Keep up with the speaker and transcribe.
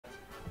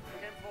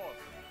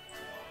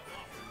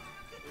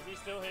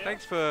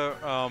Thanks for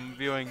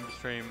viewing the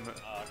stream.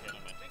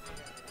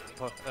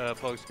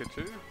 Poster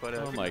too. But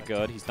oh my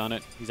god, he's done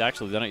it. He's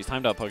actually done it. He's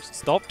timed out Post.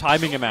 Stop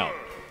timing him out.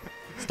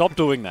 Stop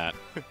doing that.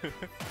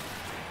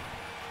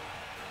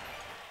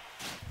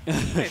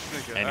 Anyway,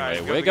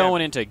 right, we're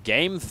going into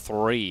game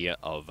 3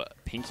 of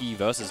Pinky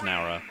versus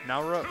Naura.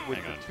 Naura with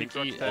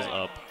Pinky is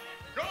up.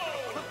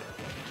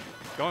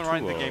 Going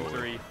right into game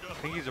 3. I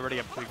think he's already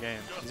up 2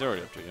 games. He's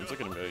already up 2 games.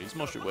 Look at him go. He's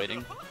mostly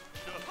waiting.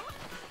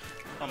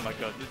 Oh my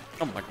god.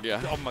 Oh my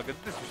god. Oh my god.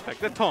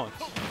 Disrespect. The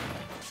taunts.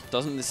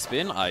 Doesn't this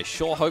spin? I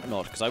sure hope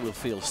not, because I will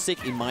feel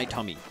sick in my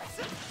tummy.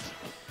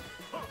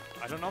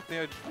 I don't know if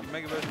the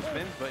Mega version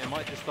spins, but it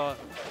might just start.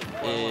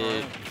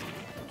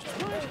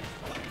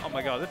 Oh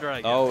my god, the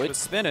dragon. Oh, it's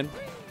spinning.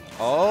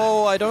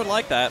 Oh, I don't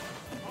like that.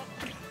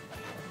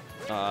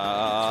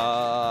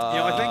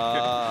 I think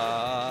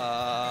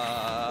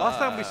last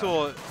time we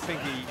saw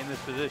Pinky in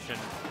this position.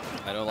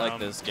 I don't like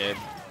this game.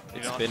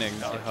 It's spinning.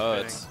 It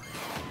hurts.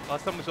 Spinning.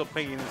 Last time we saw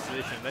Pinky in this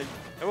position,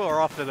 they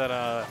were after that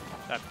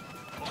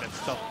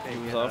stuff pig. He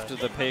was after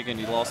the pig and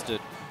he lost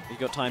it. He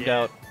got timed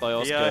out by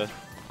Oscar.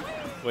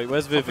 Wait,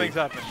 where's Vivi? Things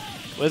happen.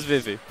 Where's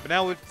Vivi? But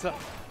now it's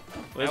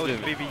where's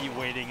Vivi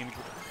waiting in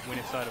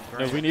winner's side of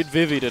Grand. No, we need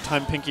Vivi to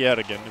time Pinky out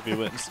again if he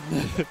wins.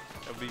 That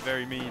would be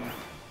very mean.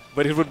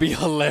 But it would be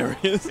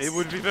hilarious. It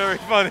would be very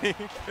funny.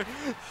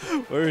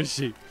 Where is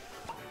she?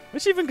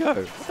 Where'd she even go?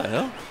 What the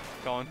hell?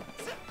 Gone.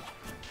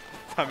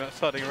 Timeout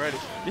starting already.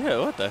 Yeah,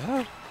 what the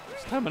hell?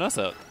 She's timing us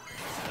out.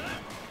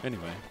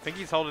 Anyway.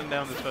 Pinky's holding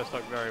down this first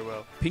stock very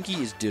well. Pinky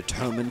is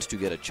determined to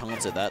get a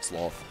chance at that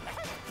sloth.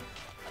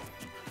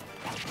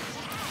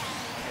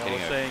 Yeah,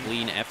 Getting a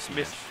clean F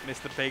smash.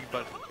 Missed the pig,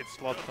 but it's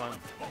sloth time.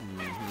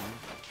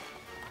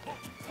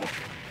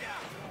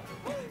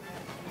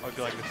 I would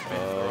like the spin.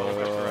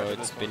 Oh,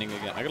 it's spinning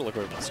again. I gotta look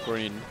over my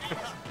screen.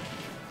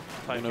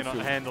 I'm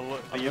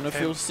gonna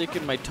feel sick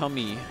in my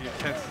tummy.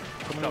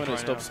 Tell me when it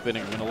stops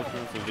spinning. I'm gonna look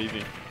for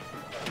Vivi.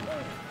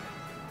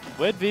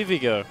 Where'd Vivi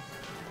go?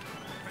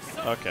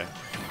 Okay.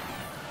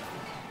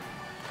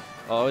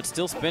 Oh, it's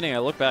still spinning. I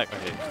look back.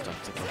 Okay, stop.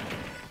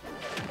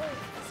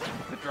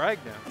 The drag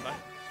now.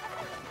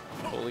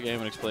 Call the game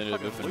and explain it a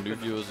bit for new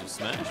viewers of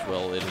Smash.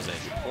 Well, it is a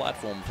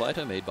platform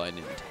fighter made by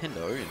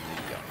Nintendo, and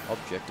the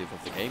objective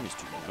of the game is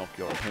to knock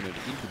your opponent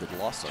into the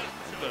blast zone.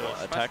 And your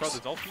attacks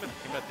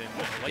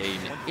gain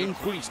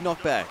increased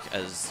knockback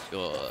as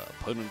your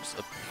opponent's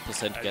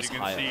percent gets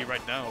higher. As you can see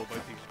right now,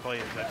 both these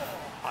players at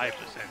high %.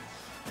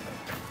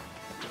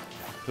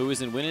 Who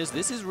is in winners?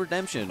 This is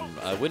Redemption.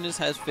 Winners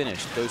has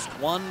finished. Ghost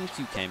won,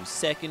 Q came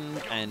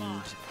second, and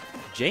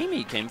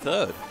Jamie came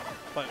third.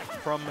 But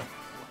from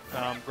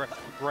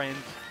Grand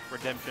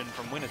Redemption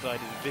from winner's side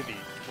is Vivi,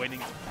 waiting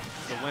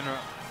the winner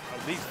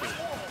of these two.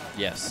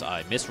 Yes,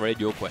 I misread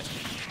your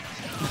question.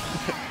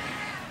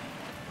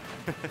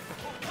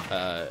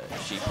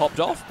 She popped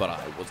off, but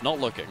I was not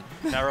looking.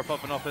 Naura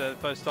popping off at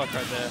the first stock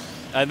right there.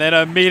 And then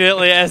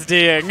immediately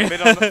SDing. A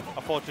bit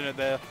unfortunate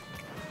there.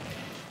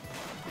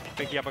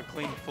 Picking up a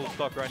clean full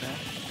stock right now.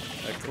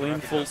 A clean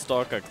full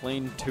stock, a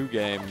clean 2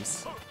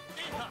 games.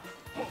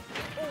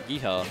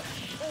 Yeehaw.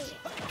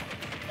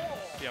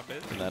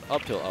 And that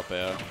up tilt up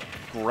air.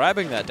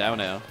 Grabbing that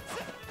down air.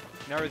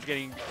 Naura's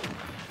getting...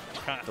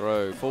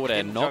 Throw forward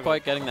air, not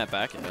quite getting that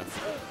back air.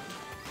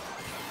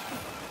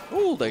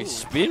 Ooh, they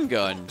spin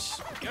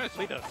guns.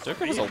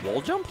 Joker has a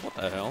wall jump? What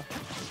the hell?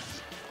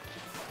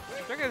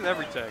 Joker has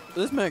every tech.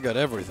 This man got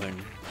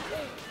everything.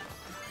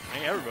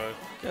 Hey, everybody.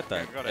 Get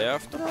that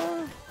F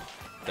throw.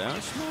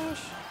 Down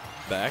smash.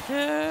 Back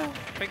air.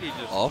 Pinky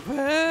just... Up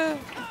air.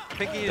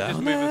 Pinky is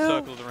just moving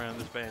circles around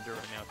this banjo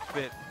right now. It's a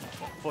bit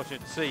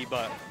unfortunate to see,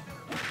 but...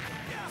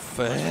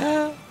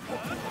 Fair.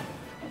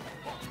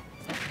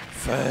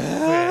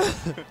 Fair.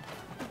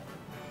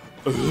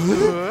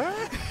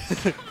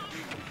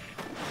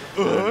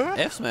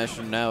 F smash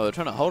from now. They're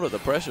trying to hold up the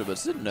pressure, but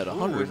sitting at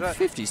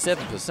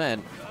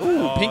 157%.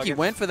 Ooh, Pinky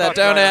went for that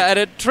down air, and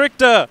it tricked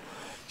her.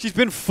 She's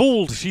been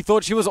fooled. She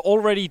thought she was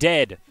already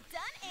dead.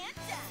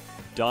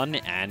 Done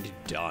and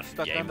done.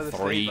 Game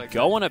 3. Like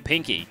go on a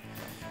Pinky.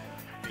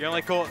 You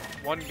only caught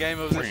 1 game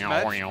of this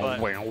match, that's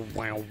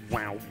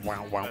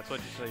what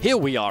you see. Here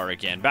we are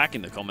again, back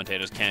in the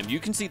commentator's cam. You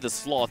can see the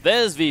sloth.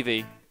 There's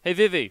Vivi. Hey,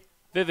 Vivi.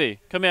 Vivi,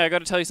 come here. I got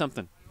to tell you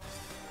something.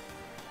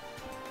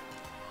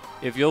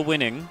 If you're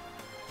winning,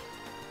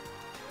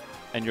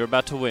 and you're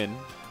about to win,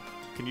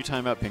 can you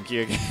time out Pinky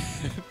again?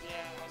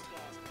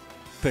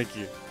 Thank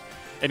you.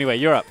 Anyway,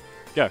 you're up.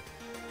 Go.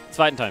 It's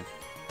fighting time.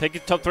 Take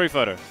your top 3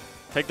 photo.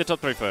 Take the top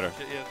 3 photo.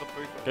 Yeah, top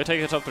 3 photo. Go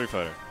take the top 3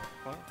 photo.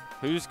 What?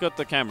 Who's got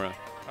the camera?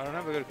 I don't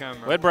have a good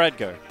camera. Where'd Brad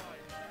go?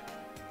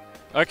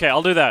 Okay,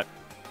 I'll do that.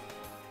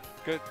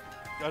 Good.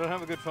 I don't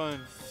have a good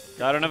phone.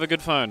 I don't have a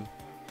good phone.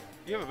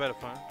 You have a better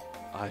phone.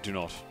 I do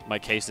not. My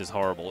case is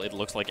horrible. It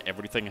looks like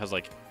everything has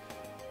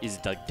is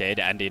like dead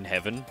and in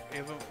heaven.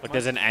 Yeah, like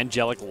there's an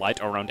angelic light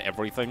around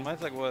everything.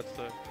 Mine's like worse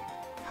though.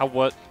 How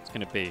worse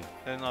can it be?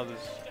 Than others.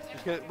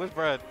 Where's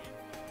Brad?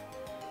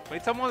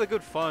 Wait, someone with a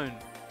good phone.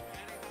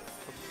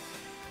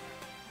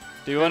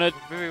 Do you want to...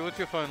 Vivi, what's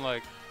your phone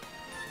like?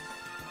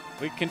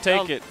 We can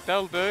take it.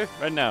 That'll do.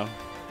 Right now.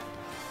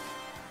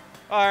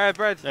 Alright,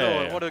 Brad's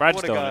doing it. What a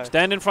guy.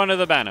 Stand in front of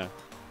the banner.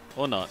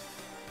 Or not.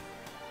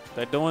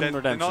 They're doing They're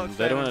redemption. not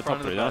They're doing standing the in front top of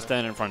the three. They're not banner.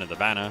 standing in front of the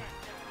banner.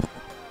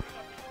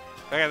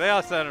 Okay, they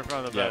are standing in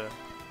front of the Yeah. banner.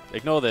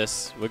 Ignore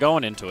this. We're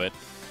going into it.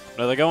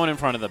 No, they're going in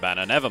front of the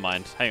banner. Never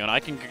mind. Hang on. I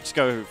can just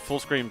go full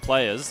screen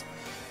players.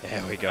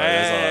 There we go.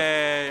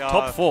 Hey, There's our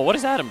top 4. What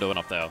is Adam doing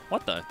up there?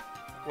 What the?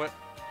 What?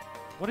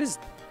 What is...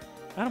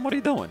 Adam, what are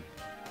you doing?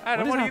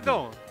 Adam, what are you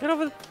doing? Get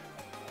over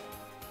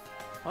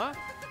Huh?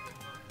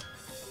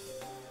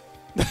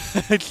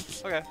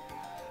 Okay.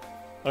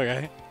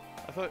 Okay.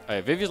 I thought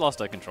Hey, Vivi's lost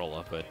her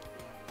controller, but...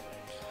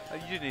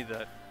 you need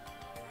that.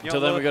 You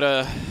Until then, we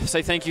gotta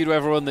say thank you to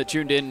everyone that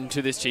tuned in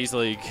to this Cheese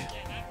League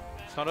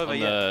It's not over on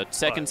yet. the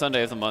second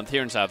Sunday of the month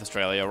here in South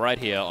Australia, right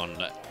here on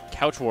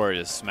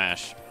CouchWarriors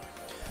Smash.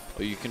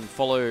 Or you can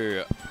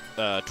follow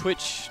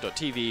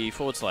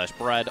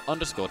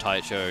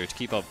twitch.tv/Brad_Taicho to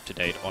keep up to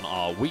date on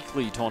our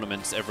weekly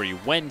tournaments every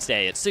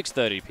Wednesday at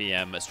 6:30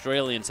 p.m.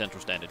 Australian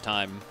Central Standard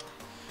Time.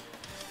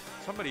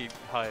 Somebody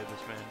hired this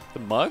man. The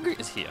mug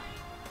is here.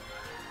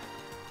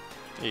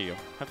 There you go.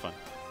 Have fun.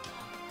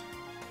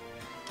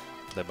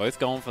 They're both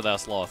going for their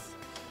sloth.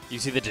 You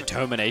see the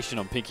determination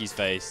on Pinky's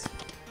face.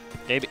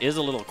 Gabe is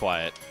a little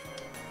quiet.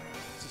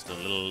 Just a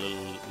little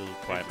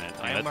quiet man.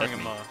 I am wearing a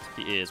mask.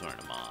 He is wearing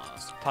a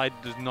mask. Tide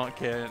does not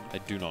care. I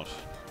do not.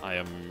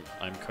 I'm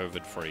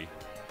COVID free.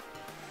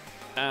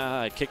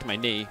 I kicked my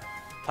knee.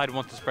 Tide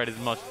wants to spread as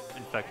much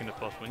infection as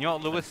possible. You know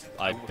what, Lewis?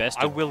 I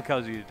I will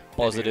cause you.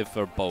 Positive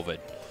for Bovid.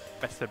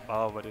 Bested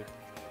Bovid.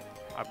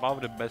 I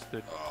Bovid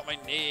bested. Oh, my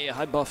knee.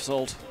 High buff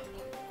salt.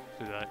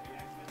 Do that.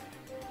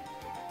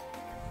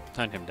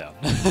 Time him down.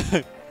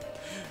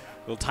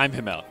 We'll time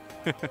him out.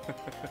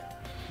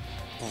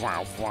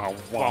 Wow, wow,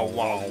 wow,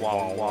 wow,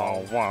 wow,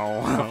 wow,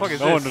 wow. What the fuck is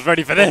No one this? was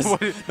ready for this.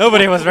 What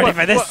Nobody was ready what-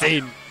 for this what-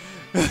 scene.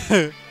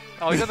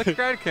 Oh, we got the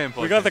crowd cam.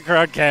 We got the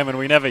crowd cam and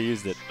we never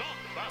used it.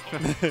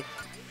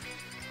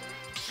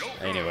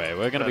 Anyway,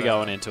 we're going to be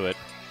going into it.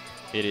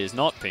 It is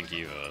not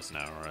Pinky versus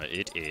Naura.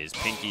 It is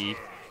Pinky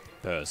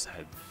versus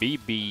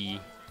VB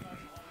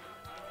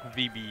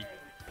VB.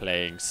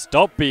 playing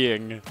Stop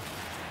Being.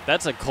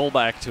 That's a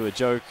callback to a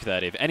joke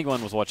that if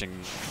anyone was watching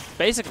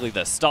basically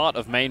the start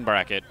of main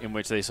bracket in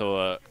which they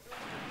saw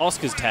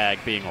Oscar's tag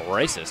being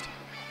racist.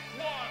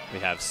 We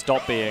have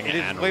Stop Being It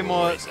is and way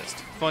more racist.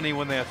 funny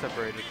when they are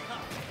separated.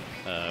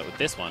 With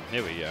this one,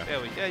 here we go.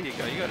 There you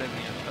go. You got it in the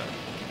end.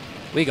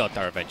 We got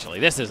there eventually.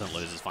 This isn't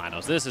losers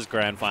finals. This is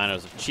grand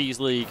finals of Cheese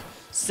League,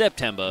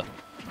 September.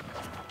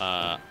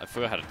 I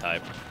forgot how to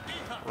type.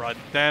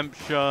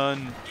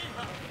 Redemption.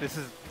 This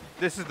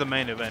is the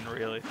main event,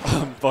 really.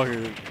 I'm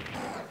fucking.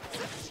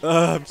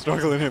 I'm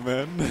struggling here,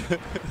 man.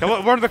 Come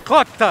on, we're on the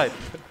clock, Tide.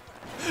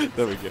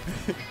 There we go.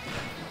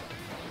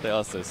 They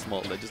are so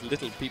small. They're just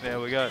little people. There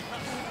we go.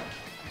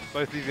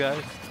 Both these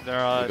guys.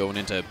 They're We're going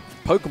into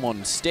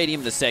Pokemon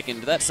Stadium the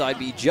second. That side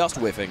B just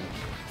whiffing.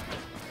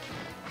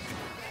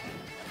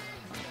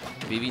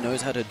 Vivi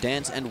knows how to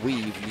dance and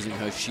weave using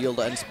her shield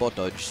and spot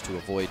dodge to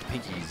avoid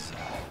Pinky's.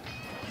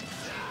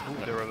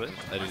 they're reverse.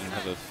 I didn't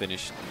have a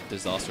finished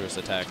disastrous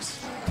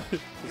attacks.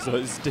 So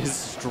it's his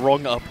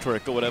strong up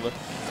trick or whatever.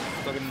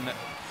 Looking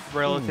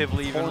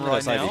relatively even Falling right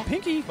to that side now. B.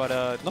 Pinky,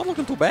 But not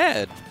looking too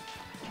bad.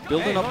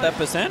 Building Hey, up nice. that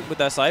percent with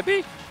that side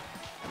B.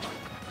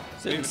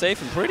 Sitting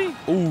safe and pretty.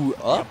 Ooh,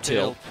 up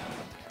tilt.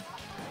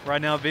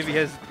 Right now, Vivi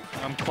has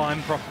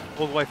climbed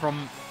all the way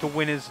to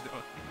winners,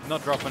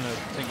 not dropping a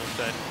single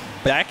set.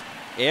 Back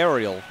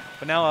aerial.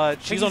 But now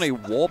She's on a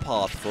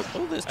warpath foot.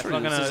 Oh, that's That's true.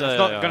 not This gonna, is it's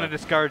not gonna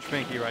discourage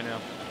Pinky right now.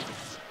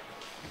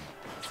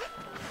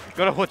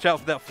 Gotta watch out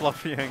for that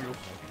fluffy angle.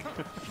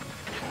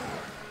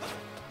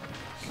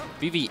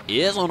 Vivi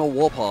is on a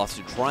warpath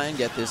to try and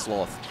get this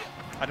sloth.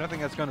 I don't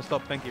think that's gonna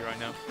stop Pinky right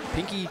now.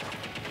 Pinky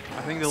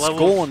I think the level.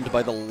 scorned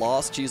by the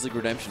last Cheese League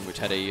Redemption, which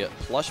had a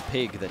plush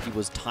pig that he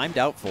was timed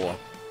out for.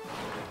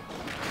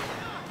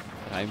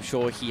 And I'm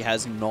sure he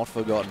has not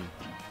forgotten.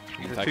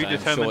 In These are fact, two I'm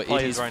determined sure it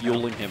players is right now.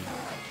 fueling him.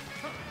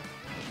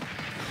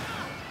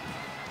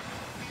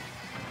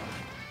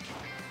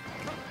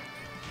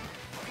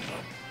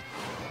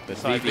 But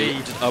Side Vivi B.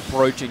 just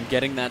approaching,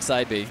 getting that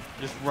side B.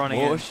 Just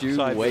running in. Horseshoe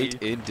Side wait,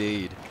 B.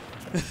 indeed.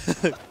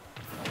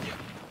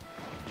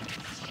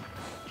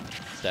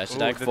 Dash Ooh,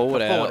 attack the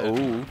forward air. forward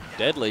air. Ooh,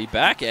 deadly.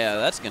 Back air.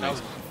 That's going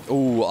That to...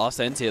 Ooh,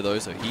 Arsene's here though,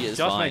 so he is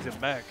Just fine. makes it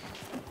back.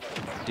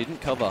 Didn't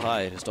cover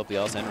high to stop the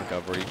Arsene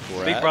recovery.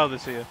 Big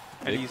Brother's here.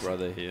 And Big he's,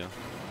 brother here.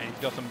 and he's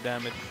got some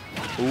damage.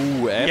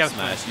 Ooh, F Yeah,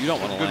 smash. You don't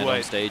want to good land on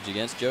weight. stage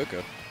against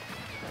Joker.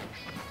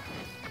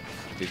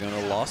 They're going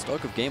to last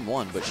stock of game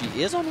one, but she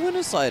is on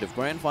winner's side of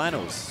grand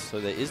finals. So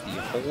there is the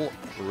whole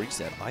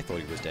reset. I thought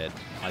he was dead.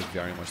 I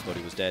very much thought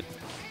he was dead.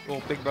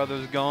 Well, Big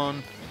Brother's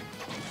gone.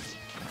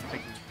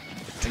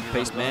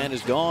 Toothpaste man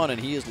is gone, and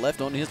he is left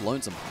on his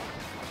lonesome.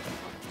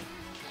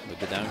 With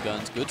the down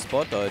guns, good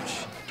spot dodge.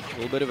 A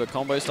little bit of a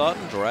combo start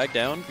and drag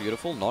down.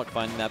 Beautiful. Not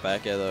finding that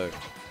back air though.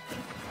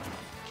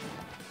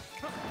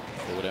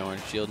 Forward air on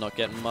shield not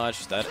getting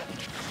much. That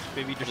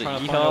Vivi just trying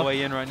to find her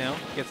way in right now.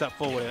 Gets that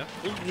forward air.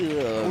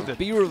 Yeah.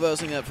 Be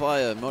reversing that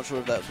fire. I'm not sure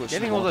if that's what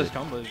Getting she all wanted.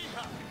 those combos.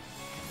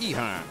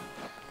 Yeehaw.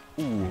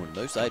 Ooh,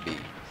 no side B.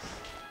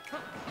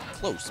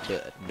 Close,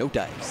 but no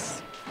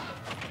dice.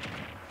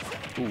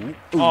 Ooh, ooh.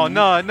 Oh,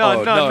 no. Oh,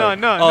 no.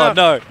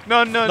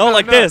 No. Not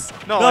like this.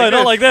 Not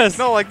like this.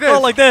 Not like this.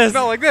 Not like this.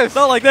 Not like this.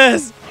 Not like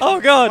this. Oh,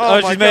 God.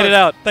 Oh, Oh, she's made it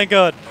out. Thank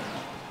God.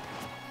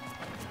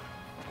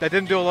 That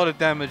didn't do a lot of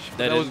damage.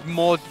 That was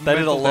more That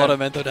did a lot of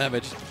mental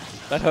damage.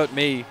 That hurt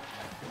me.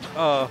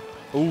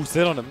 Ooh,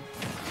 sit on him.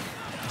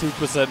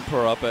 2%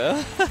 per up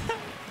air.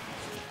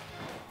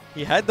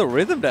 He had the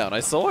rhythm down. I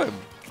saw him.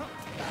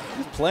 He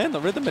was playing the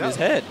rhythm in his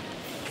head.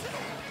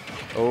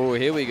 Oh,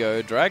 here we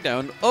go. Drag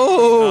down.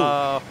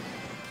 Oh!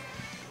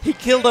 He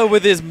killed her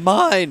with his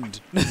mind.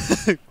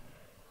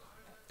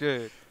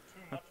 Dude.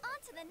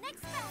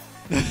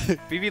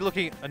 Vivi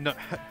looking, no,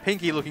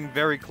 Pinky looking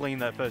very clean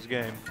that first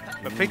game.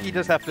 But Pinky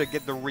does have to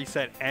get the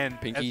reset and...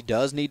 Pinky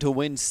does need to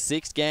win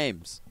 6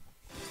 games.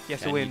 He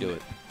has to win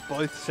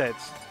both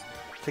sets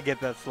to get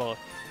that slot.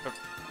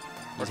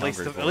 Or at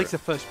least the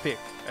first pick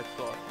at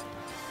slot.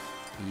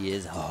 He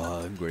is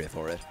hungry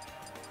for it.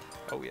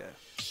 Oh, yeah.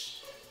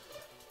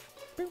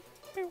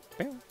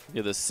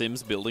 Yeah, the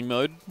Sims building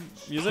mode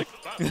music.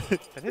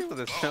 That is what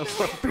this sounds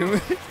like.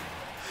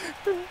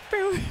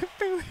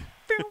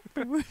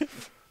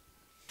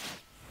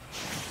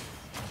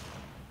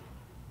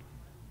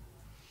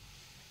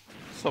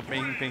 Stop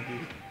being Pinky.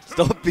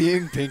 Stop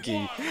being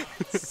Pinky.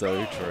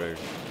 So true.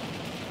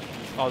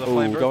 Oh, the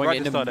flame going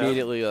right in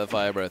immediately with a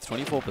fire breath.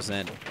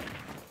 24%.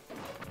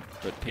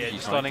 But Pinky's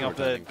just starting off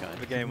the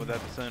game with that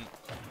percent.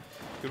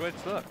 Good way to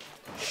start.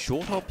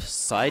 Short hop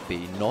side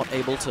B, not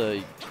able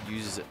to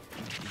use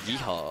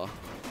Yeehaw.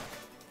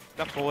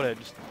 That forward air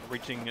just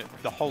reaching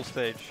the whole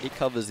stage. It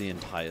covers the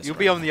entire You'll screen.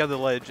 be on the other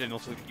ledge and you'll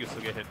still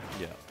get hit.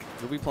 Yeah.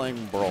 You'll be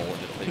playing Brawl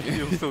and it'll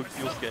you'll still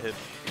get hit.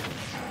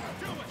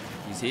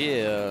 He's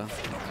here.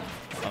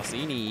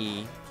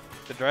 Arsini.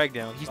 The drag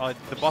down.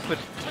 The buffered.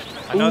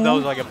 I know that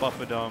was like a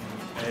buffered edge.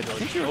 I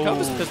think she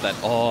recovers because that.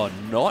 Oh,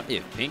 not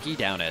if Pinky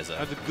down as a.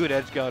 That's a good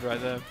edge guard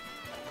right there.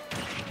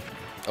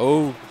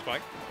 Oh.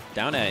 Spike.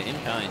 Down air in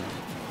kind.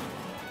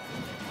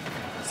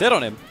 Sit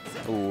on him.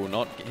 Oh,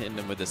 not hitting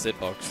him with the sit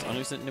box.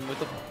 Only hitting him with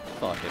the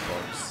far hit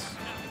box.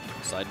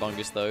 Side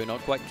bungus though,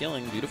 not quite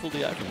killing. Beautiful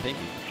DI from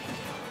Pinky.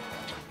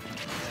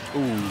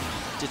 Ooh,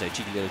 just a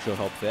cheeky little short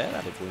hop there.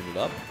 That'll clean it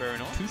up. Very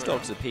nice. 2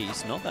 stocks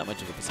apiece, not that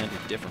much of a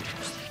percentage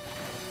difference.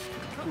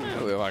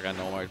 Ooh, we're fucking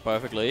almost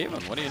perfectly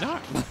even. What do you know?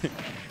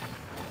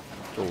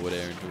 Forward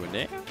air into a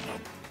net.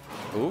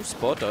 Ooh,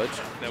 spot dodge.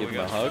 Give him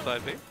a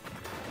hug.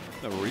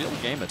 The real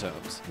gamer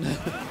terms.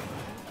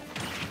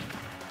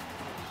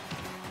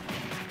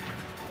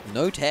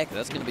 No tech,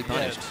 that's going to be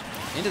punished.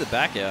 Yeah. Into the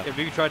back air. If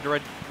you tried to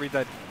read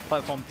that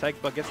platform tech,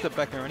 but gets the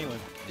back air anyway.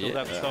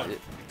 Yeah,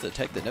 it's a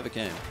tech that never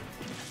came.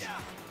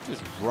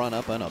 Just run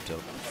up and up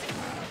tilt.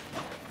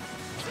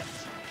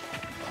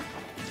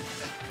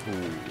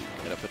 Ooh,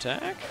 get up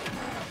attack.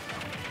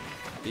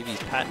 Vivi's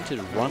patented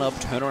run up,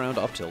 turn around,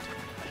 up tilt.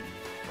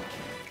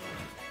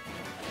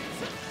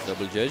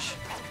 Double judge.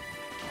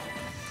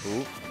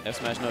 Ooh, F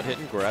smash not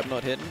hitting, grab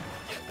not hitting.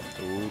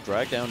 Ooh,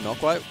 drag down, not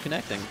quite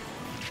connecting.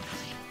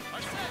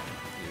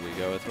 Here we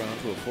go, thrown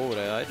to a forward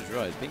air. I just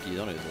realized Pinky's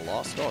on his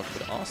last stock,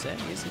 but Arsene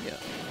is here.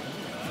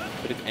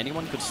 But if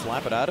anyone could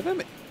slap it out of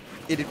him,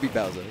 it'd be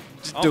Bowser.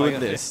 Just doing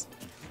this.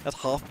 That's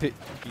half pit.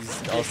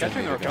 He's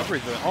catching the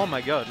recovery. Oh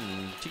my god.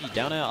 Cheeky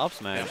down air up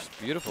smash.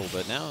 Beautiful,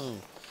 but now.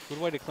 Good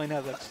way to clean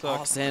out that stock.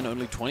 Arsene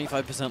only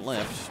 25%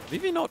 left.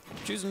 Vivi not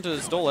choosing to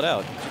stall it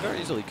out. She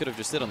very easily could have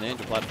just sit on the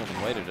angel platform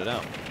and waited it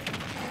out.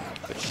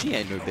 But she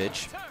ain't no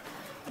bitch.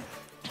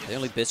 The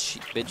only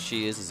bitch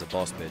she is a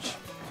boss bitch.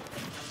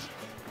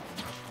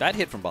 That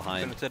hit from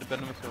behind. Come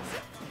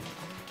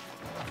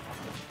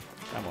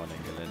on,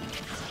 England.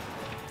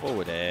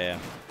 Forward air.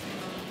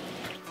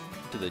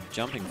 To the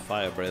jumping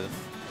fire breath.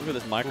 Look at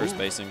this micro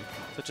spacing.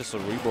 Such a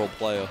cerebral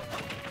player.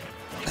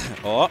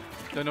 Oh!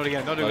 Don't do it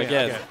again. Don't do it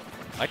again. Okay.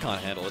 I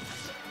can't handle it.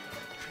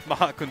 My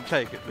heart couldn't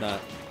take it. Nah.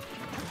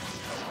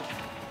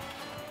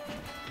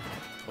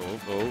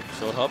 Oh,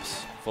 short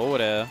hops.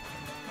 Forward air.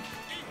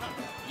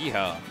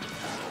 Yeehaw.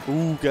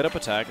 Ooh, get up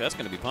attack. That's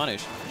going to be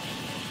punished.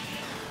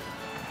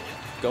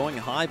 Going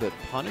high, but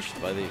punished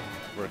by the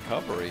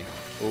recovery.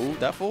 Ooh,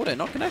 that forward air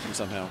not connecting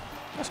somehow.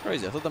 That's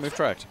crazy. I thought that move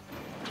tracked.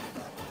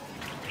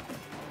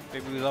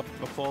 Maybe he was up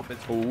before, but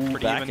ooh,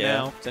 back air.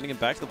 Now. Sending him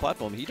back to the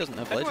platform. He doesn't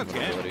have legend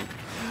ability.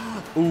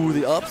 Ooh,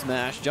 the up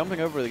smash. Jumping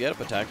over the get up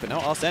attack, but now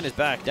Arsene is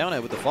back. Down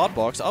air with the fart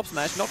box. Up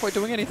smash, not quite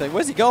doing anything.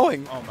 Where's he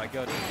going? Oh my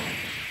god.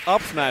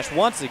 Up smash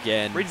once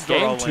again.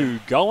 Game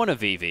 2 going to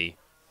Vivi.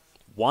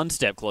 One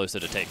step closer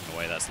to taking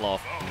away that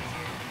sloth.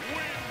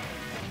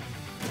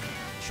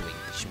 Swing,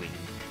 swing.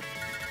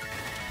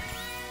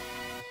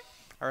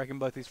 I reckon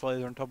both these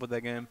players are on top of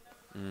their game.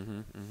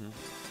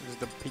 This is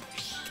the peak.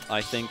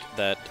 I think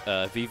that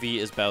Vivi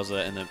is Bowser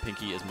and then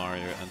Pinky is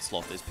Mario and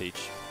Sloth is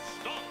Peach.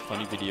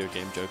 Funny video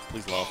game joke,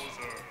 please laugh.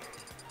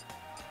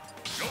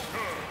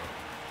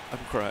 I'm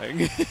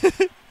crying.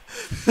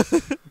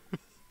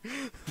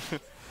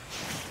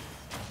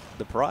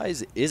 The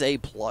prize is a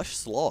plush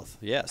sloth.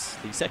 Yes,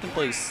 the second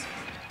place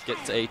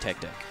gets a tech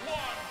deck.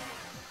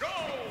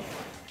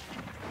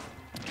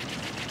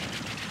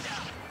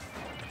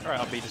 All right,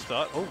 I'll beat the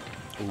start. Oh,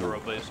 good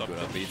up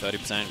B,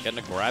 30%. Getting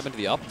a grab into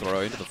the up throw,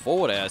 into the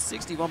forward air,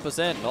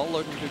 61%. Not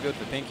looking too good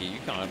for Pinky. You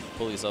can't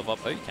pull yourself up.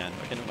 Oh, you can.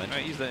 I can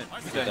right, use that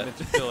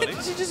invincibility.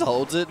 She just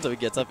holds it so he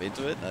gets up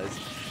into it. Nice.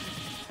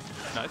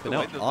 Nice. But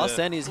now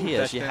Arsene is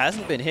here. She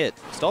hasn't been hit.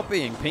 Stop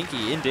being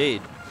Pinky,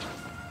 indeed.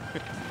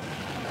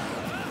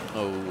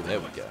 Oh, there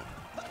we go.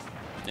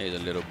 There's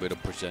a little bit of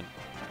percent.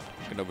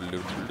 Can have a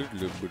little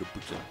bit of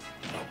percent.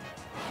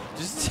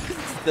 Just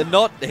they're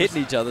not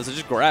hitting each other, so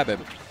just grab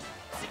him.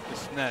 The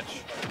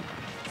snatch.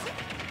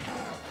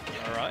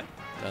 All right.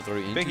 Down through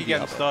into Pinky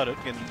getting started.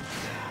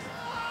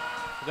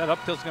 That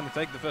up tilt's going to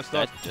take the first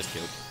start. That just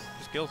killed.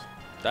 Just kills.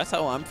 That's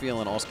how I'm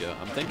feeling, Oscar.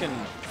 I'm thinking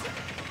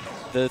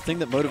the thing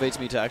that motivates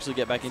me to actually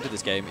get back into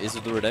this game is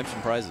the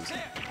redemption prizes.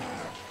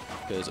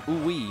 Because,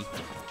 ooh-wee,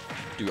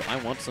 do I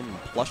want some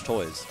plush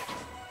toys.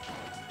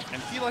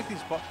 And if you like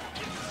these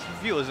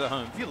viewers at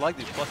home, if you like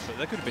these plush toys,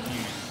 that could have been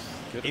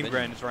used in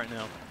Grands right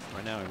now.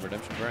 Right now in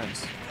Redemption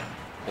Grands.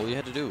 All you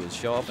had to do was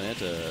show up and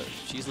enter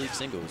Cheese League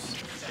Singles.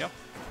 Yep.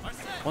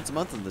 Once a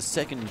month on the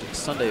second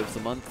Sunday of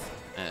the month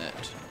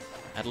at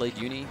Adelaide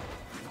Uni.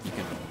 You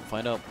can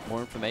find out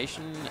more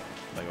information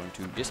by going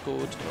to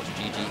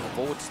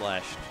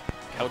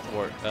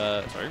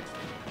discord.gg/CouchWarriors. Sorry.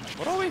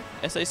 What are we?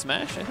 SA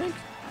Smash, I think?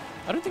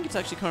 I don't think it's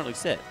actually currently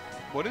set.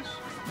 What is?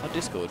 Our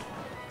Discord.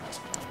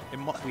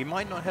 We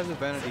might not have the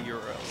vanity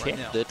URL Check right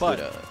now. the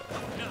Twitter.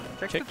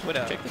 Check the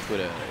Twitter. Check the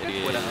Twitter.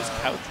 It is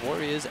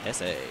CouchWarriors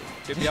SA.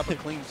 Should be up a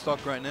clean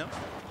stock right now.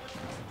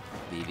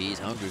 BV's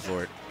hungry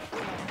for it.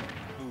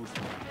 Ooh.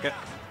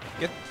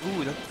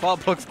 Ooh, the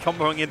Firebox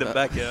comboing in the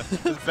back here.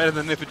 It's better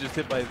than if it just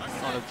hit by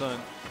on its own.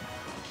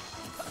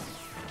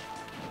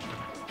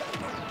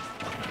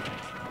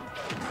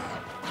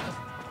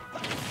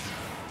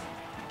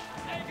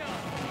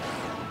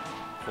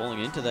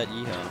 Falling into that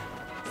Yeehaw.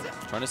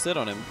 Trying to sit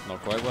on him.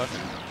 Not quite working.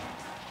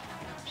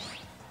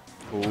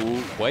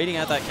 Ooh, waiting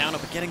at that counter,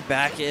 but getting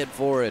back in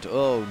for it.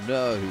 Oh,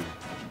 no.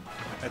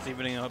 That's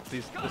evening up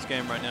this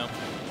game right now.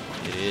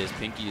 It is.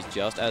 Pinky is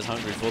just as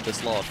hungry for this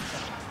sloth.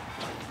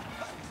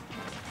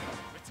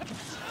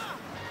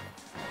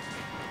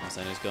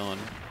 Arsene is gone.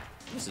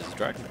 This is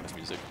Dragon Quest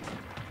music.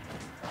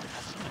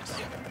 Nice.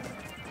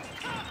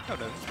 Oh,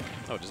 no.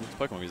 Oh, it isn't. It's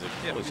Pokemon music.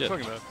 Yeah, what are you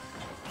talking about?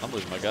 I'm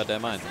losing my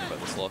goddamn mind thinking about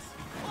this sloth.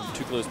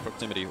 Too close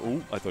proximity.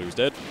 Ooh, I thought he was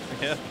dead.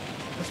 Yeah,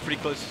 that's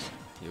pretty close.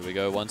 Here we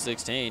go,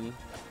 116.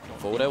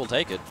 Forward air will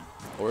take it.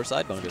 Or a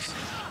side bungus.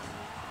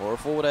 Or a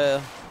forward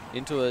air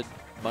into a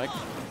mic.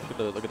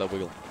 Look at that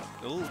wiggle.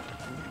 Ooh.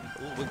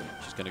 Wiggle.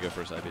 She's going to go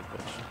for a side beat.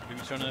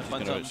 Maybe trying to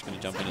find She's going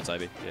to jump in and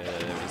side beat. Yeah,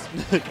 there it is.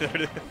 There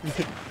it is.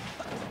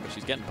 But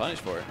she's getting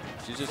punished for it.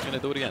 She's just going to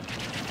do it again.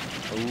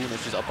 Oh, no,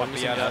 she's up on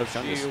me out of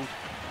Chungus.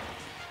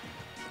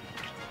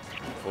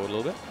 Forward a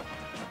little bit.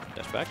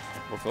 Dash back.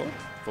 More forward.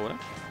 Forward.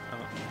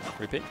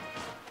 Repeat.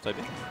 Side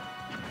B.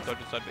 Dodge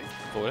side B.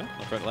 Forward.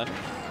 Not front landing.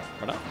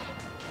 Run up.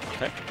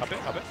 Okay. Up it.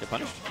 Up it. Get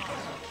punished.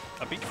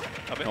 Up it.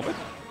 Up it. Up it.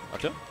 Up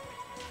to.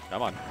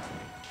 Come on.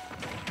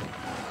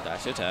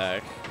 Dash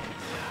attack.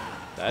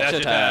 Dash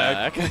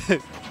attack.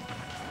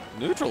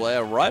 Neutral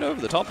air right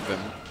over the top of him.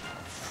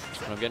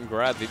 I'm getting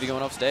grabbed. Vivi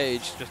going off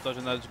stage. Just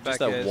dodging those back Just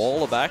that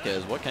wall of back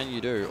airs. What can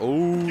you do?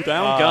 Oh,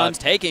 down guns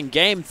taking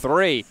game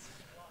 3.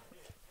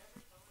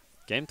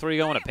 Game 3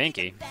 going to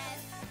Pinky.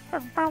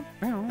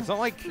 It's not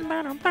like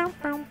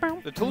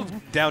the tools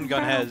down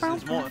gun has.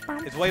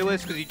 It's way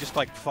less because you just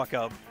like fuck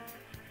up.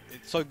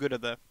 It's so good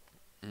at that.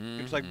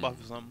 You just like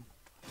buff or something.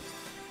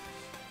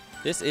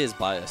 This is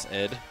bias,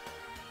 Ed.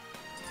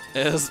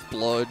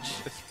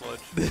 Splodge.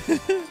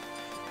 Splodge.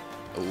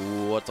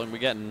 Ooh, what song we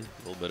getting? A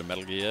little bit of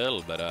Metal Gear, a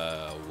little bit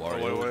of Wario.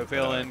 What are we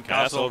feeling?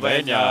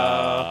 Castlevania.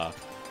 I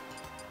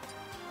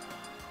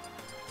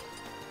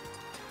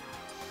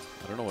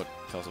don't know what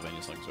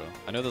Castlevania songs are.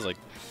 I know there's like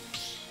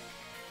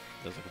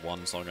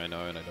one song I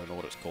know and I don't know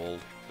what it's called.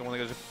 The one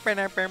that goes.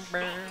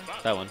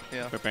 That one.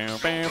 Yeah. That's the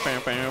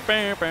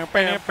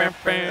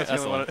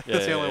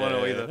only one I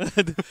know either.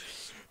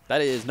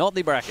 That is not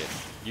the bracket.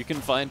 You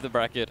can find the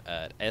bracket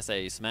at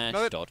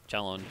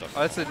sasmash.challenge. Oh,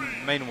 that's the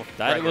main one.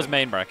 That was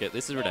main bracket.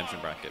 This is redemption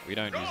bracket. We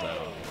don't use that.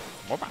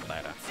 More about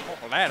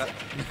ladder.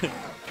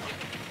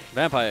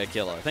 Vampire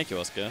Killer. Thank you,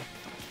 Oscar.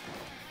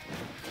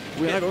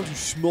 We are going to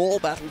small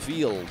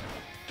battlefield. Is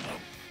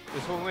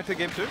this what we went to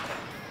game 2?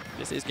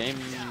 This is game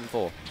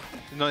 4.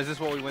 No, is this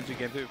what we went to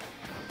game 2?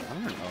 I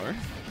don't know.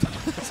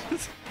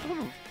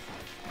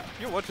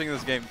 You're watching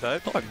this game,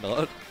 Ted. No, I'm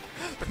not.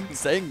 I'm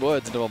saying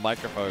words into a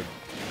microphone.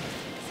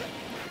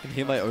 I can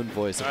hear my own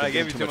voice. I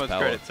gave you too much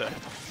credit, Ted.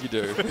 You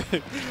do.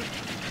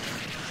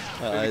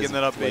 My eyes getting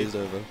that up glazed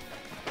over.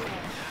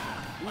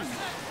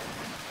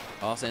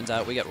 Arsene's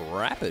out. We get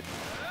rapid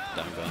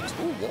down guns.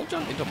 Ooh, wall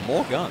jump into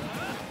more gun.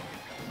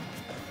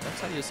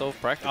 That's how you solve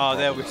practical Oh,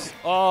 there we problems.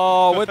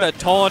 Oh, with the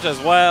taunt as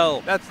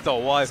well. That's the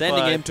Wi-Fi.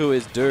 Sending him to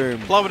his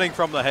doom. Plummeting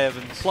from the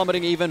heavens.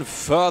 Plummeting even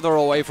further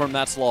away from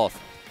that sloth.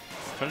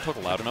 I'm trying to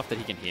talk loud enough that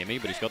he can hear me,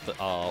 but he's got the They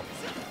got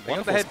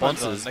wonderful the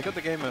headphones on. sponsors. They got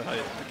the game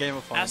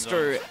of phones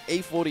Astro on.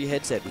 A40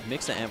 headset with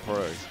Mixer Amp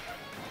Pro.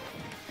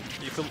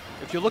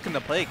 If you're looking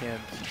to play games,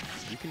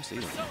 You can see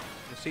them.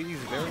 you see these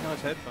very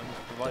nice headphones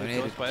provided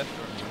to us by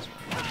Astro.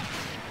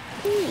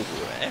 Ooh,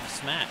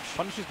 F smash.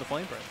 Punishes the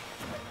flame breath.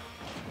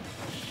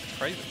 It's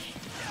crazy.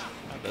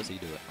 How does he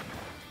do it?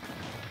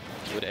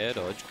 Good air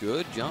dodge.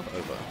 Good jump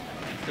over.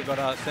 Still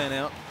got San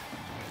out.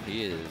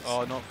 He is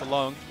Oh, not for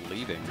long.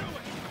 leaving.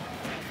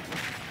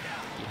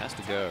 He has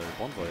to go.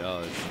 Bon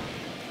voyage.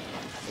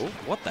 Oh,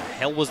 what the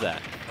hell was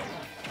that?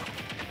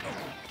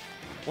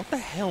 What the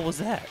hell was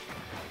that?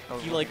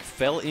 He like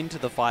fell into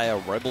the fire,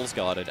 Rebels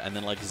guarded, and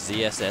then like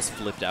ZSS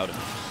flipped out of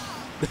him.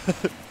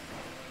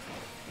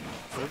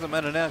 It doesn't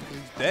matter now because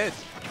he's dead.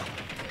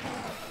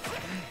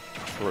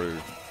 True.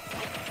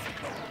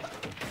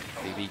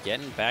 BB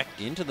getting back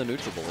into the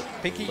neutral ball.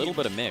 Pinky, A little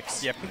bit of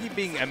mix. Yeah, Pinky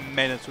being a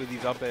menace with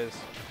these up airs.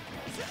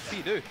 What do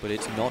you do? But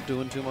it's not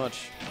doing too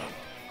much.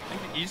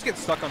 You just get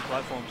stuck on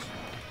platforms.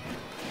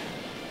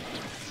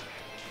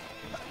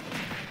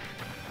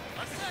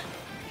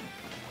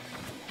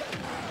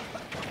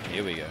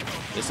 Here we go.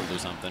 This will do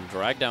something.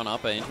 Drag down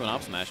upper into an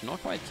up smash.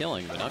 Not quite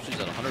killing, but now she's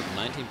at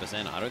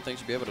 119%. I don't think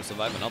she'll be able to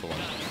survive another one.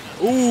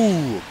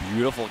 Ooh,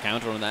 beautiful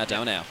counter on that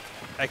down now.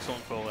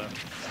 Excellent call there.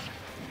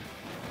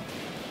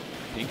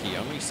 Pinky,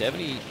 only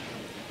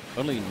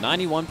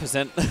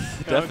 91%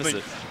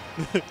 deficit.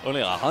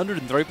 Only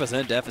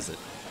 103% deficit.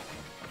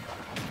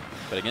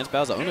 But against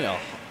Bowser, only the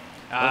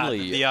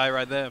DI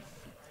right there.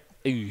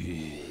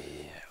 Ooh.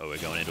 Oh, we're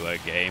going into a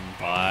Game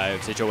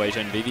 5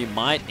 situation. Vivi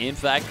might, in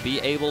fact, be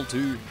able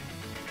to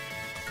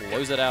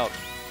close it out.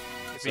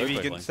 If Vivi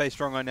can stay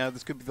strong right now,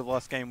 this could be the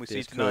last game we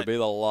see tonight. This could be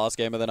the last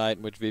game of the night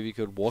in which Vivi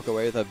could walk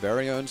away with her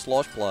very own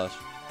Slosh Plush.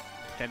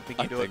 Can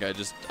Pinky do it?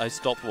 I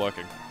stopped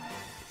working.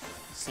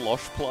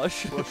 Slosh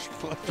Plush?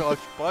 Slosh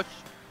Plush.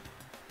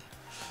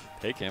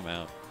 Take him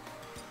out.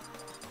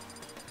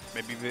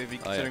 Maybe Vivi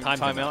Oh, yeah,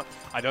 considering timeout.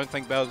 I don't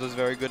think Bowser's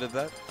very good at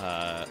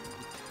that.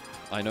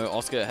 I know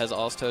Oscar has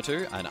asked her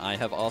to, and I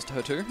have asked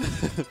her to.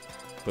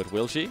 But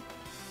will she?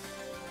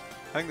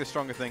 I think the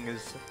stronger thing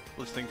is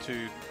listening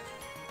to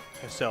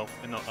herself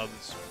and not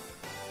others.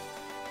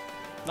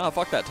 No,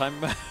 fuck that. Time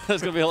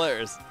that's gonna be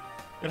hilarious.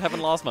 It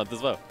happened last month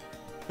as well.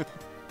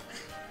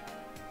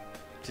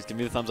 Just give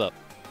me the thumbs up.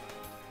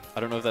 I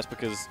don't know if that's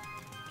because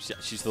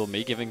she's still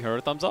me giving her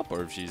a thumbs up,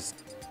 or if she's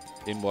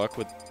in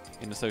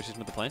association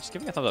with the plan. She's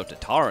giving a thumbs up to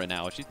Tara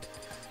now.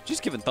 She's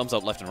giving thumbs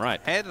up left and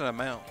right. Handing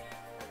them out.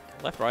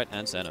 Left, right,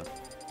 and center.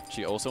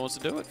 She also wants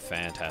to do it?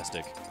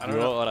 Fantastic. I don't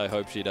know what I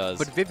hope she does.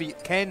 But Vivi,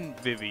 can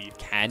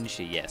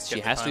she? Yes. Get She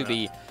has to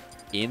be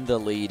in the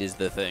lead is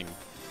the thing.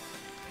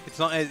 It's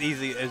not as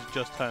easy as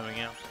just timing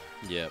out.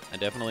 Yeah, and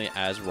definitely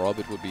as Rob,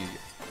 it would be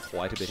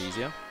quite a bit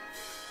easier.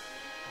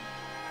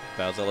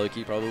 Bowser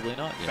Loki, probably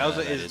not.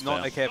 Bowser is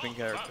not a camping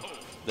character.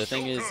 The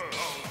thing is,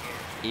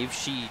 if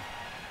she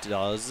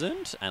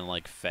doesn't and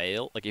like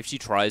if she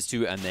tries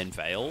to and then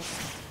fails,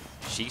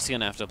 she's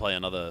gonna have to play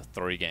another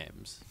 3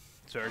 games.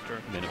 It's very true.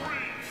 Minimum.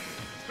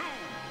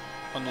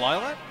 On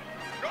Lilac?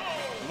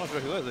 I'm not sure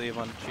who is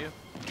Yvonne Cheer.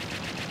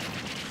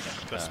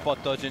 The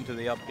spot dodge into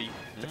the upbeat.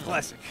 The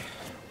classic.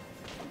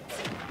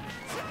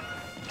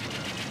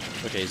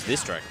 Okay, is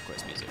this Dragon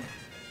Quest music?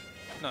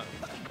 No. Okay.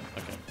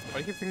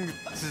 Why do you think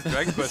this is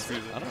Dragon Quest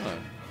music? I don't know.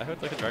 I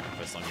heard like a Dragon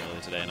Quest song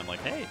earlier today, and I'm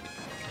like, hey,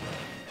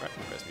 Dragon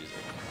Quest music.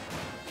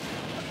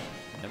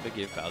 Never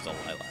give Bowser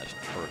Lilac.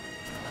 True.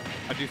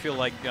 I do feel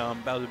like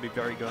Bowser would be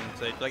very good on the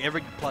stage. Like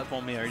every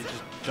platform here, he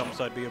just jumps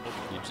side be able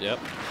to. Yep,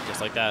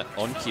 just like that,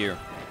 on cue.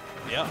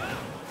 Yeah.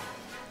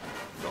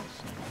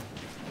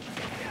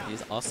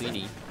 Here's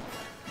Arsini.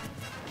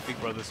 Big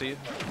brother, see it?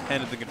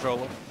 Handed the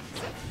controller.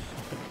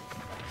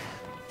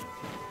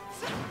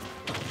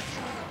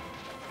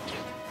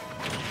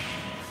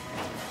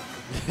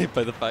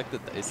 By the fact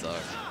that they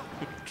suck.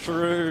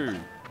 True.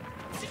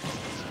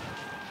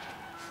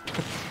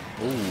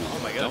 Ooh, oh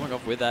my god. Coming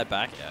off with that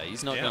back air.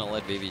 He's not going to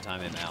let Vivi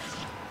time him out.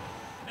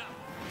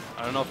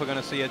 I don't know if we're going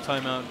to see a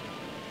timeout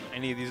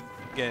any of these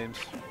games.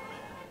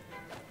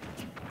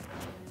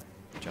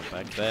 Jump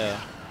back fair.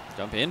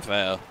 Jump in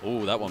fair.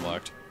 Ooh, that one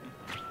worked.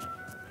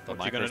 The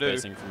What you gonna micro do?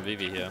 spacing from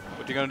Vivi here.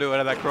 What you going to do out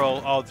of that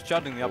crawl? Oh, it's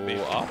shutting the upbeat.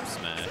 Ooh, up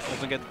smash.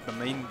 Doesn't get the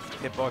main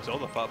hitbox or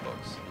the fart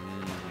box.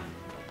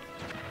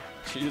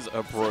 She's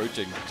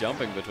approaching,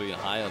 jumping between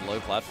high and low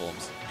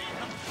platforms.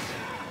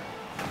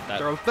 That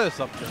Throw first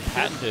up jump.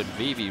 patented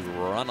Vivi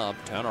run up,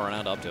 turn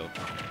around up tilt.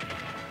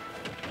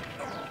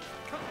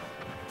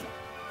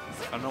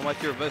 I don't know why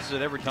she reverses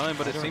it every time,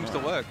 but it seems to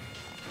work.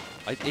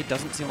 It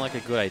doesn't seem like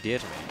a good idea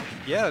to me.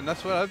 Yeah, and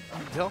that's what I've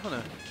been telling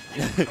her.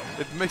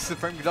 It makes the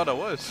frame data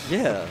worse.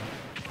 Yeah.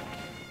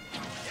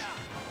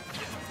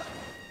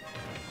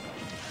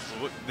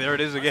 There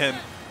it is again.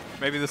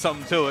 Maybe there's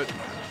something to it.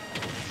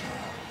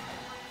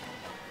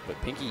 But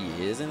Pinky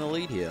is in the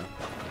lead here.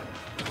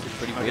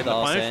 Pretty weird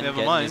Arsene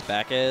getting his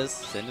back airs,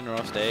 sending her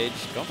off stage.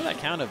 Going for that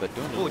counter, but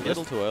doing it a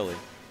little too early.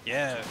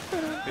 Yeah,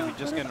 maybe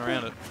just getting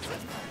around it.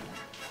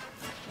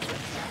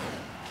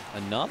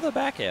 Another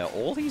back air.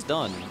 All he's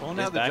done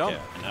is back air.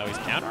 And now he's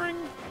countering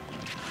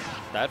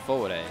that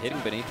forward air, hitting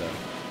beneath her.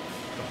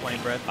 The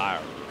plain bread. Fire.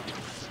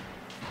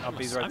 Up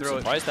he's right through it.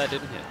 I'm surprised that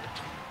didn't hit.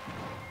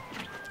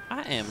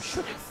 I am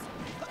shook.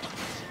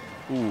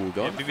 Ooh,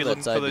 going for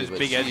that side those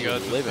big edge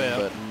guards,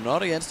 but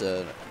not against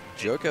a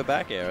Joker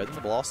back air in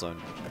the blast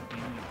zone.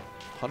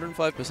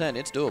 105%,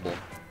 it's doable.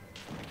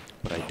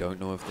 But I don't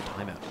know if the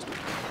timeout is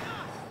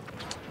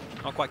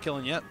doable. Not quite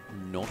killing yet.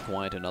 Not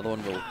quite. Another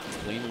one will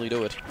cleanly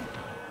do it.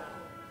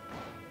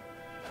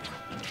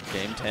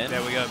 Game 10.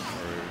 There we go.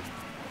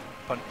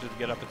 Punch to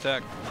get up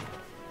attack.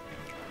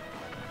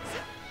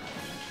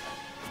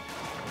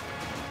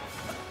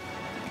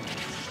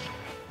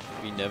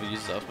 He never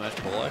uses up smash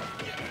Pollock.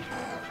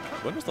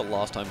 When was the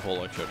last time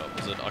Pollock showed up?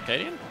 Was it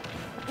Arcadian?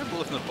 I can't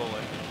listen to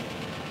Pollock.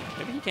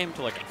 Maybe he came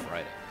to like a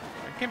Friday.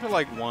 I came to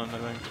like 1, I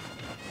think.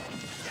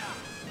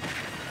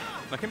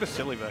 I came to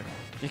Sillyback.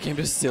 You came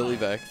to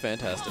Sillyback.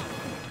 Fantastic.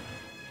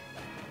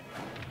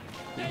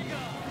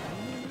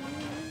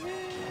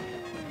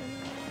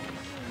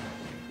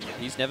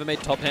 He's never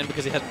made top 10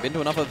 because he hasn't been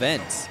to enough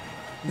events.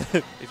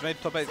 He's made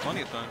top 8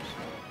 plenty of times.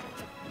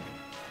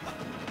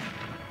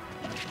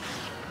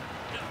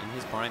 In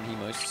his prime, he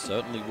most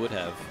certainly would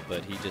have,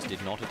 but he just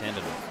did not attend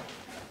it.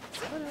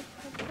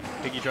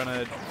 Pinky trying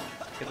to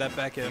get that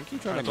back in. Pinky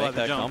trying to make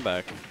that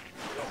comeback.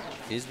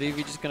 Is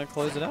Vivi just going to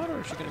close it out,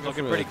 or is she going to go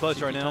looking pretty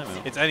close right now?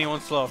 It's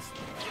anyone's sloth.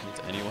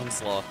 It's anyone's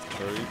sloth.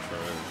 True,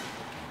 true.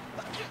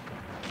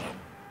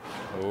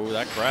 Oh,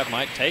 that grab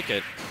might take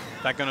it.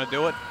 Is that going to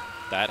do it?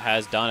 That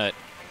has done it.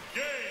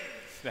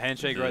 The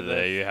handshake right there.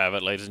 There you have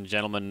it, ladies and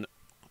gentlemen.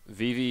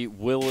 Vivi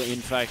will, in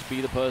fact,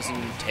 be the person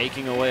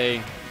taking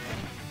away...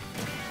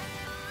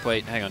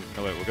 Wait, hang on.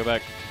 No, wait, we'll go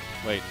back.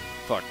 Wait,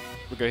 fuck.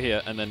 We'll go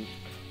here, and then...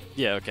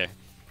 Yeah, okay.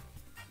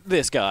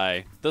 This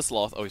guy, the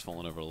sloth. Oh, he's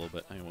fallen over a little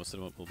bit. Hang on, we'll sit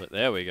him up a little bit.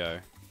 There we go.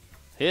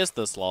 Here's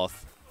the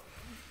sloth.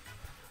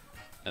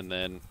 And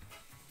then...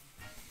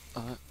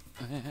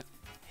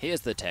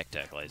 here's the tech,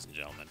 ladies and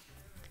gentlemen.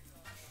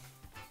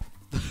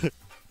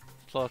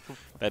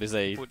 That is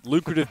a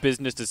lucrative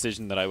business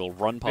decision that I will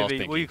run past Vivi,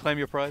 Pinky. will you claim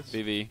your prize?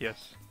 Vivi.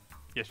 Yes.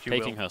 Yes, you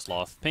Taking will. her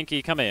sloth.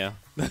 Pinky, come here.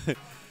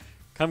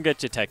 Come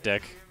get your tech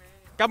deck.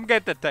 Come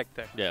get the tech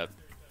deck. Yeah.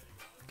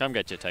 Come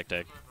get your tech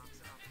deck.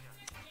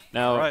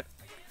 Now, right.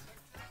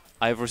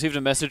 I have received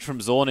a message from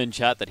Zorn in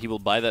chat that he will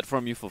buy that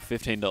from you for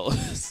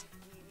 $15.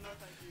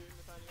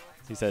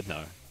 He said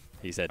no.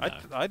 He said no.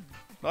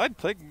 I'd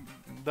take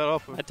that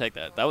offer. I'd take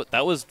that.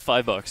 That was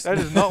 $5. That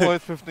is not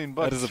worth $15.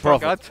 That is a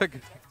profit. I'd take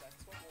it.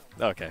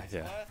 Okay,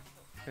 yeah.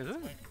 Is it?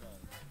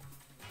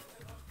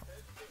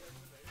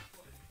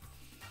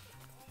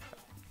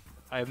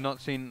 I have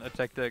not seen a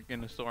tech deck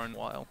in a store in a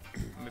while.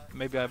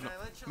 Maybe I have not.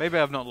 Maybe I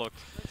have not looked.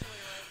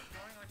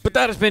 But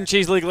that has been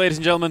Cheese League, ladies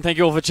and gentlemen. Thank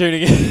you all for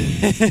tuning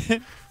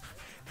in.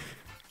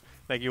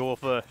 Thank you all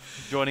for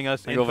joining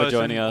us. Thank you all for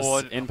joining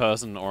us in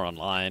person or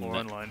online. Or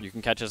online. You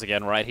can catch us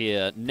again right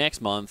here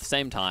next month,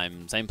 same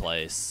time, same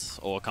place,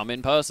 or come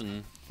in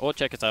person, or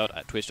check us out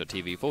at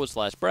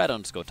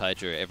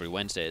twitch.tv/Brad_Taicho every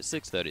Wednesday at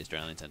 6:30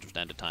 Australian Central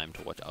Standard Time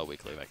to watch our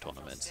weekly back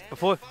tournaments.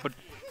 But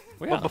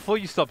before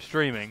you stop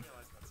streaming,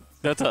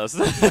 that's us.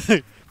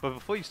 But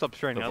before you stop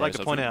streaming, I'd like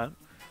to point out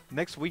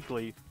next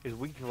weekly is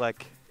week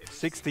like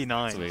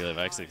 69. It's weekly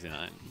back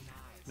 69.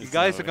 You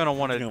guys are gonna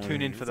want to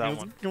tune in for that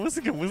one. You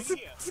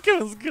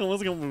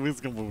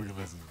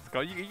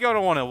gotta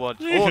want to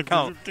watch or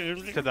count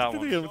to that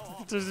one.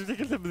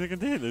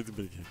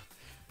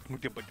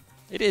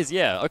 It is,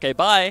 yeah. Okay,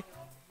 bye.